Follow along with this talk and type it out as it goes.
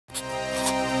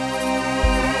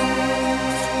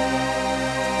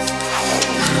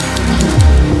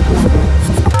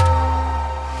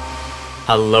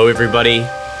Hello everybody,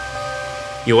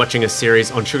 you're watching a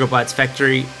series on Sugar Bytes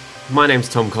Factory. My name's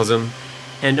Tom Cosm,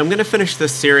 and I'm going to finish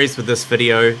this series with this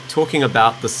video talking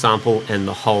about the sample and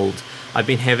the hold. I've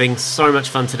been having so much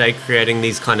fun today creating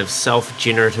these kind of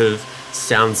self-generative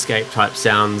soundscape type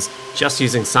sounds just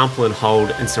using sample and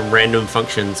hold and some random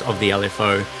functions of the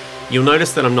LFO. You'll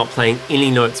notice that I'm not playing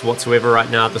any notes whatsoever right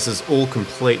now. This is all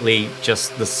completely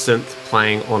just the synth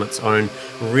playing on its own.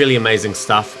 Really amazing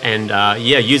stuff, and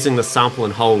yeah, using the sample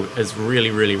and hold is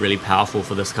really powerful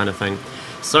for this kind of thing.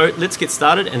 So let's get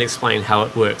started and explain how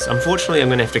it works. Unfortunately, I'm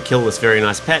going to have to kill this very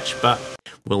nice patch, but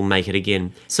we'll make it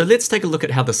again. So let's take a look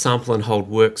at how the sample and hold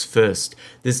works first.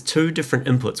 There's two different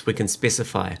inputs we can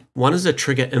specify. One is a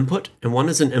trigger input, and one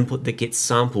is an input that gets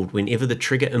sampled whenever the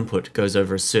trigger input goes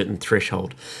over a certain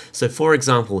threshold. So for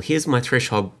example, here's my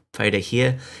threshold fader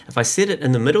here. If I set it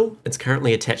in the middle, it's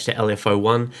currently attached to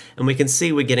LFO1, and we can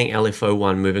see we're getting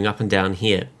LFO1 moving up and down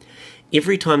here.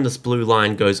 Every time this blue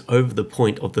line goes over the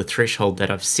point of the threshold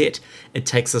that I've set, it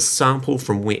takes a sample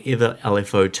from wherever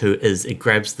LFO2 is. It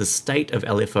grabs the state of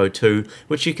LFO2,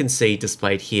 which you can see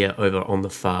displayed here over on the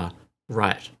far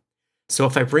right. So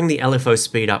if I bring the LFO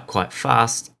speed up quite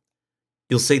fast,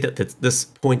 you'll see that this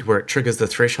point where it triggers the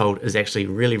threshold is actually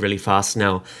really fast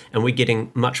now, and we're getting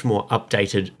much more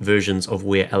updated versions of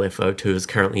where LFO2 is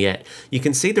currently at. You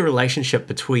can see the relationship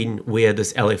between where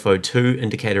this LFO2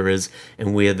 indicator is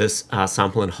and where this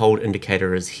sample and hold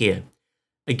indicator is here.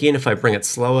 Again, if I bring it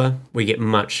slower, we get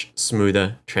much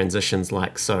smoother transitions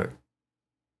like so.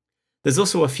 There's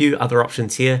also a few other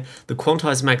options here. The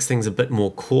quantize makes things a bit more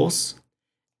coarse,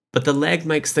 but the lag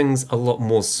makes things a lot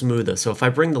more smoother. So if I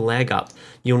bring the lag up,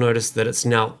 you'll notice that it's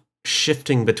now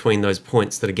shifting between those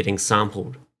points that are getting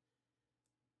sampled.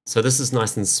 So this is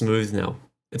nice and smooth now.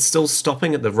 It's still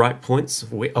stopping at the right points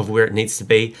of where it needs to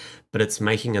be, but it's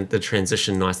making the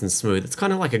transition nice and smooth. It's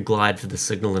kind of like a glide for the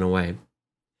signal in a way.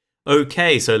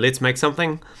 Okay, so let's make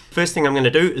something. First thing I'm going to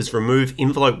do is remove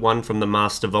envelope 1 from the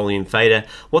master volume fader.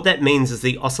 What that means is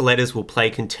the oscillators will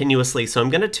play continuously, so I'm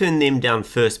going to turn them down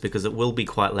first because it will be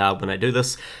quite loud when I do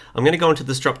this. I'm going to go into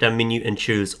this drop down menu and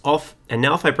choose off, and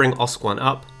now if I bring Osc1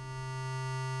 up,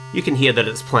 you can hear that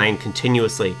it's playing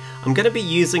continuously. I'm going to be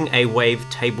using a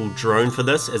wavetable drone for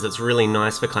this, as it's really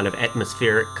nice for kind of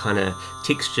atmospheric, kind of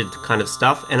textured kind of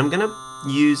stuff, and I'm going to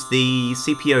use the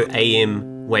CPO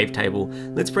AM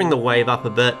wavetable. Let's bring the wave up a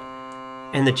bit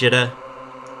and the jitter,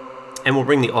 and we'll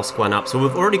bring the Osc1 up. So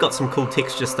we've already got some cool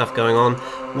texture stuff going on.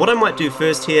 What I might do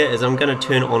first here is I'm going to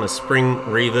turn on a spring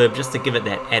reverb just to give it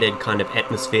that added kind of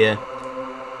atmosphere.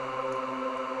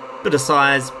 Bit of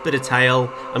size, bit of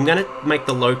tail. I'm going to make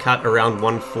the low cut around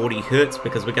 140 Hertz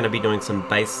because we're going to be doing some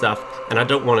bass stuff, and I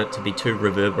don't want it to be too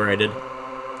reverberated.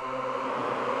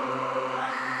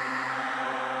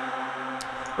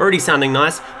 Already sounding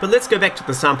nice, but let's go back to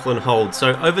the sample and hold.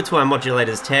 So over to our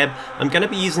modulators tab, I'm going to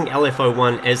be using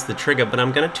LFO1 as the trigger, but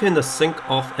I'm going to turn the sync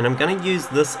off, and I'm going to use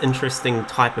this interesting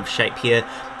type of shape here.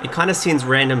 It kind of sends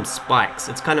random spikes.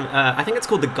 It's kind of, I think it's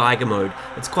called the Geiger mode.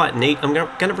 It's quite neat. I'm going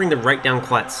to bring the rate down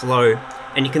quite slow,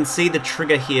 and you can see the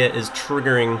trigger here is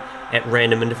triggering at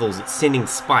random intervals. It's sending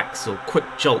spikes or quick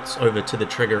jolts over to the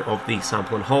trigger of the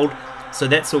sample and hold. So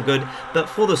that's all good, but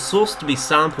for the source to be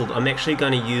sampled, I'm actually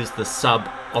going to use the sub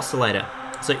oscillator.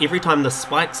 So every time this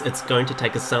spikes, it's going to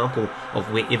take a sample of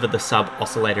wherever the sub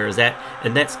oscillator is at,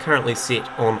 and that's currently set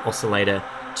on oscillator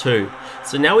 2.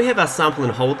 So now we have our sample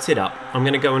and hold set up. I'm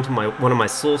going to go into one of my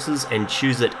sources and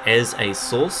choose it as a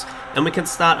source, and we can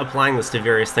start applying this to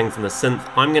various things in the synth.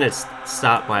 I'm going to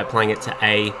start by applying it to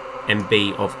A and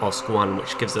B of Osc1,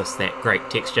 which gives us that great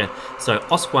texture. So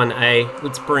Osc1A,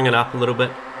 let's bring it up a little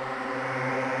bit.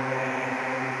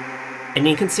 And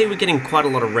you can see we're getting quite a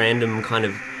lot of random kind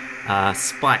of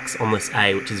spikes on this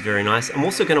A, which is very nice. I'm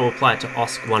also going to apply it to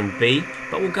Osc1B,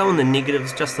 but we'll go in the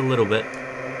negatives just a little bit.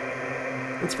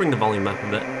 Let's bring the volume up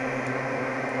a bit.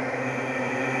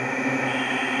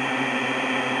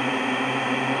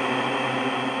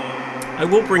 I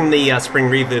will bring the spring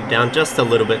reverb down just a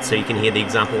little bit so you can hear the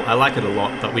example. I like it a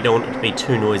lot, but we don't want it to be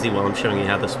too noisy while I'm showing you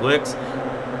how this works.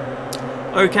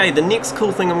 Okay, the next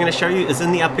cool thing I'm going to show you is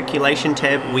in the Arpiculation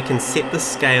tab, we can set the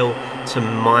scale to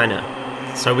minor.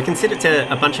 So we can set it to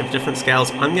a bunch of different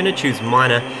scales. I'm going to choose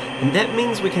minor, and that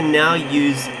means we can now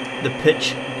use the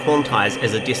pitch quantize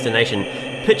as a destination.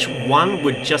 Pitch 1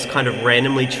 would just kind of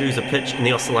randomly choose a pitch in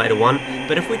the oscillator 1,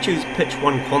 but if we choose pitch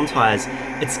 1 quantize,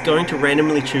 it's going to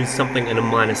randomly choose something in a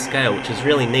minor scale, which is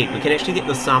really neat. We can actually get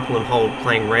the sample and hold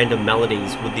playing random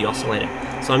melodies with the oscillator.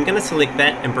 So I'm going to select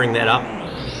that and bring that up.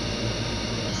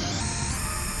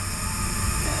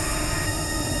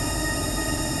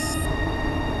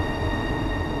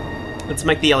 Let's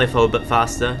make the LFO a bit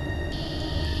faster.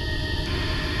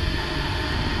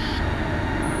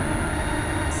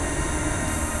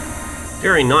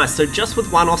 Very nice. So just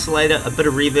with one oscillator, a bit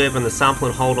of reverb, and the sample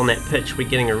and hold on that pitch, we're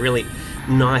getting a really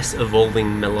nice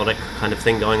evolving melodic kind of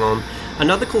thing going on.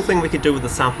 Another cool thing we could do with the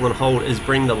sample and hold is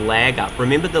bring the lag up.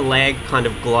 Remember, the lag kind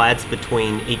of glides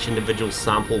between each individual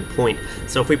sample point.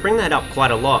 So if we bring that up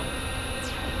quite a lot,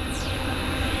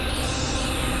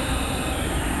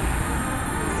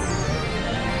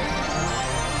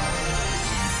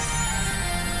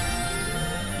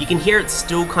 you can hear it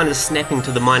still kind of snapping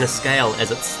to the minor scale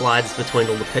as it slides between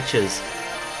all the pitches.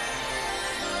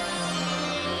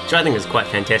 Which I think is quite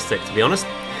fantastic, to be honest.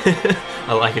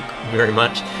 I like it very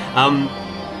much.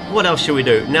 What else should we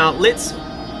do? Now let's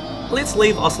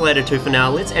leave oscillator 2 for now.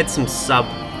 Let's add some sub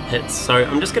hits. So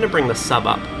I'm just going to bring the sub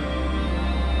up.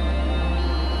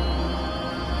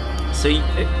 So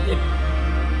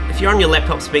if you're on your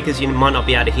laptop speakers, you might not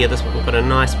be able to hear this, but we've got a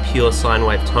nice pure sine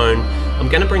wave tone. I'm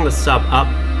going to bring the sub up,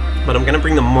 but I'm going to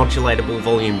bring the modulatable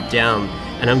volume down,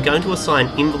 and I'm going to assign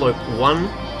envelope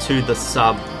 1 to the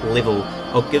sub level.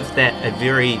 I'll give that a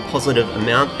very positive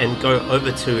amount and go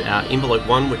over to our envelope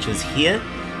 1, which is here.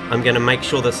 I'm going to make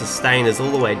sure the sustain is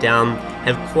all the way down,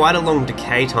 have quite a long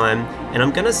decay time, and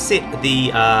I'm going to set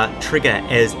the trigger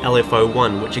as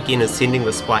LFO1, which again is sending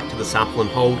the spike to the sample and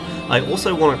hold. I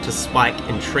also want it to spike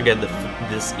and trigger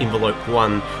this envelope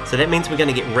 1, so that means we're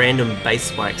going to get random bass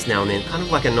spikes now and then, kind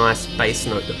of like a nice bass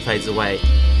note that fades away.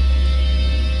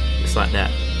 Just like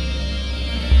that.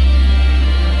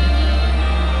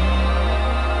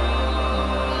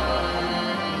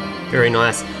 Very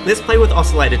nice. Let's play with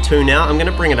oscillator 2 now. I'm going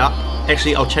to bring it up.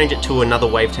 Actually, I'll change it to another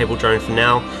wavetable drone for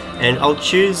now, and I'll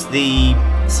choose the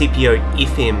CPO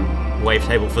FM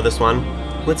wavetable for this one.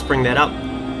 Let's bring that up.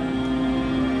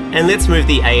 And let's move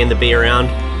the A and the B around.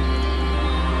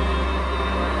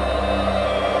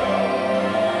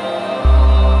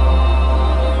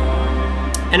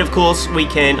 And of course, we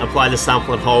can apply the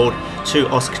sample and hold to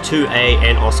OSC2A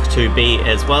and OSC2B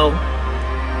as well.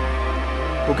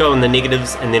 We'll go in the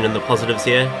negatives and then in the positives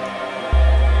here.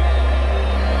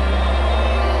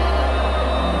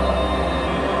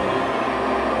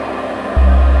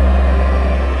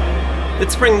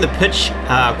 Let's bring the pitch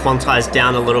quantize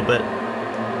down a little bit,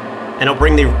 and I'll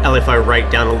bring the LFO rate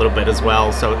down a little bit as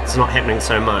well, so it's not happening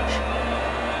so much.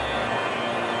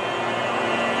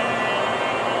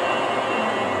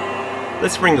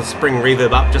 Let's bring the spring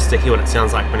reverb up just to hear what it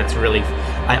sounds like when it's really...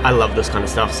 I love this kind of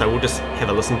stuff, so we'll just have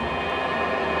a listen.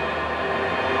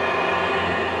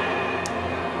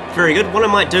 Very good. What I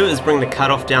might do is bring the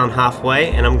cutoff down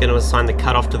halfway, and I'm going to assign the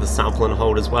cutoff to the sample and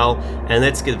hold as well, and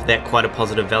let's give that quite a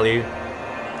positive value.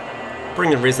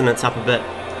 Bring the resonance up a bit.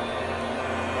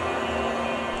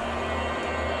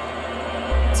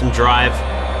 Some drive.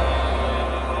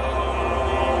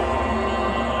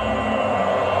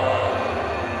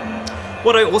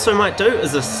 What I also might do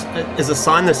is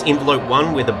assign this envelope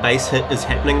 1 where the bass hit is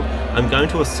happening. I'm going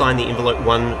to assign the envelope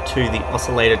 1 to the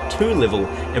oscillator 2 level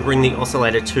and bring the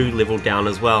oscillator 2 level down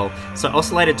as well. So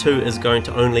oscillator 2 is going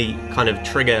to only kind of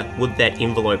trigger with that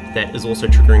envelope that is also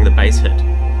triggering the bass hit.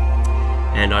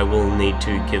 And I will need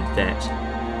to give that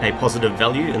a positive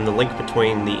value in the link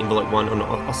between the envelope 1 and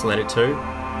oscillator 2.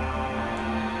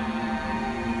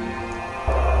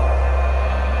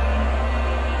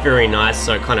 Very nice,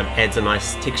 so it kind of adds a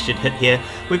nice textured hit here.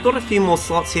 We've got a few more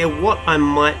slots here. What I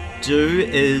might do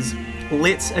is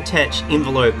let's attach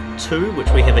envelope 2,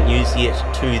 which we haven't used yet,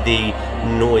 to the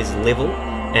noise level,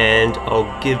 and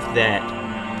I'll give that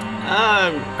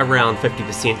around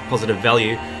 50% positive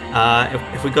value.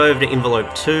 If we go over to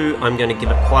envelope 2, I'm going to give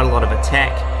it quite a lot of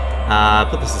attack,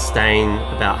 put the sustain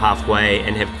about halfway,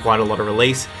 and have quite a lot of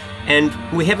release. And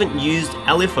we haven't used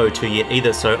LFO2 yet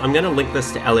either, so I'm going to link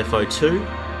this to LFO2.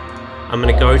 I'm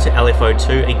going to go to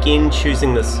LFO2, again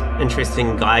choosing this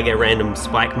interesting Geiger random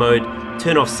spike mode,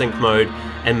 turn off sync mode,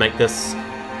 and make this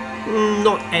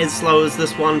not as slow as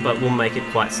this one, but we'll make it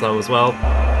quite slow as well.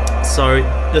 So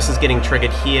this is getting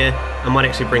triggered here. I might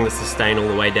actually bring the sustain all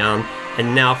the way down.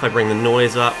 And now if I bring the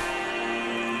noise up,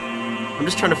 I'm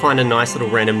just trying to find a nice little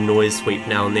random noise sweep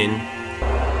now and then.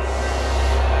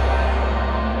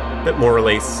 Bit more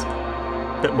release,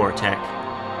 bit more attack.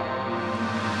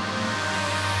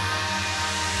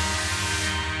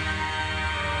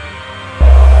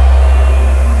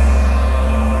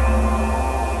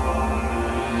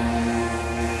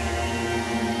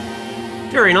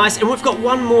 Very nice, and we've got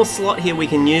one more slot here we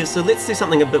can use, so let's do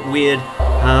something a bit weird.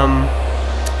 I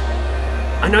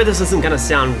know this isn't going to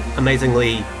sound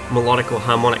amazingly melodic or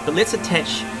harmonic, but let's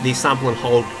attach the sample and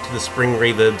hold to the spring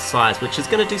reverb size, which is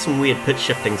going to do some weird pitch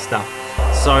shifting stuff.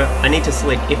 So I need to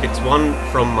select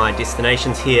FX1 from my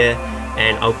destinations here,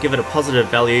 and I'll give it a positive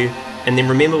value, and then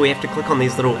remember we have to click on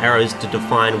these little arrows to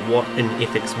define what in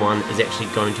FX1 is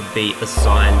actually going to be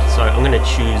assigned. So I'm going to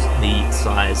choose the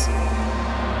size.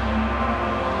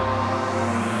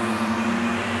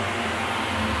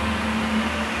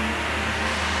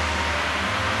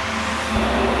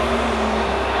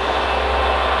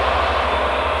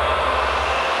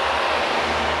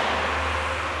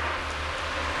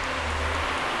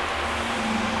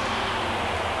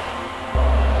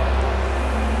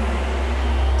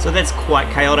 So that's quite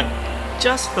chaotic.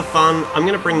 Just for fun, I'm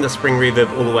going to bring the spring reverb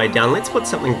all the way down. Let's put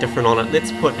something different on it.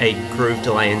 Let's put a groove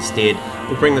delay instead.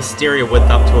 We'll bring the stereo width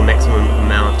up to a maximum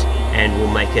amount, and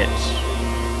we'll make it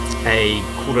a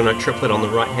quarter note triplet on the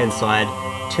right hand side.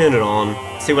 Turn it on,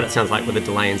 see what it sounds like with a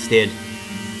delay instead.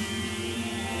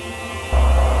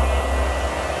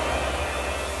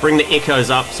 Bring the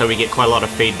echoes up so we get quite a lot of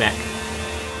feedback.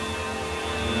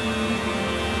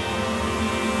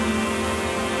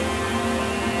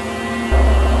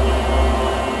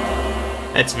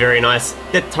 That's very nice.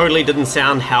 That totally didn't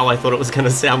sound how I thought it was going to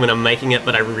sound when I'm making it,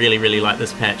 but I really like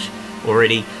this patch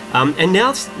already. And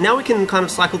now we can kind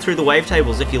of cycle through the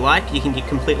wavetables if you like. You can get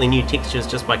completely new textures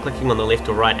just by clicking on the left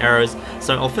or right arrows.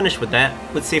 So I'll finish with that.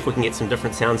 Let's see if we can get some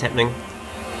different sounds happening.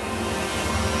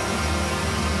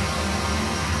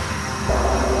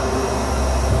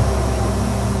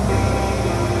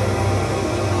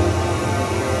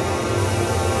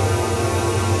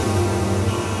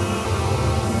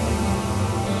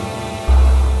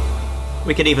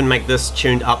 We could even make this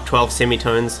tuned up 12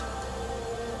 semitones.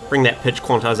 Bring that pitch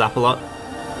quantize up a lot.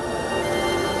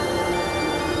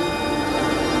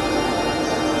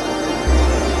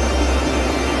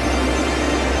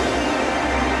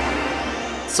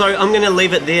 So I'm going to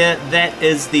leave it there. That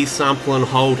is the sample and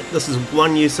hold. This is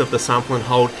one use of the sample and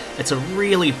hold. It's a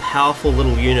really powerful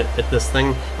little unit at this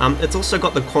thing. It's also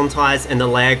got the quantize and the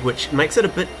lag, which makes it a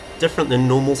bit different than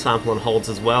normal sample and holds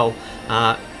as well.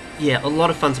 Yeah, a lot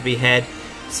of fun to be had.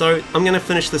 So I'm going to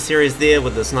finish the series there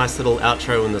with this nice little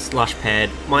outro and this lush pad.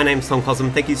 My name's Tom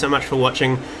Cosm. Thank you so much for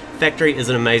watching. Factory is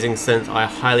an amazing synth. I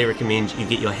highly recommend you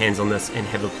get your hands on this and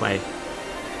have a play.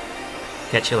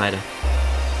 Catch you later.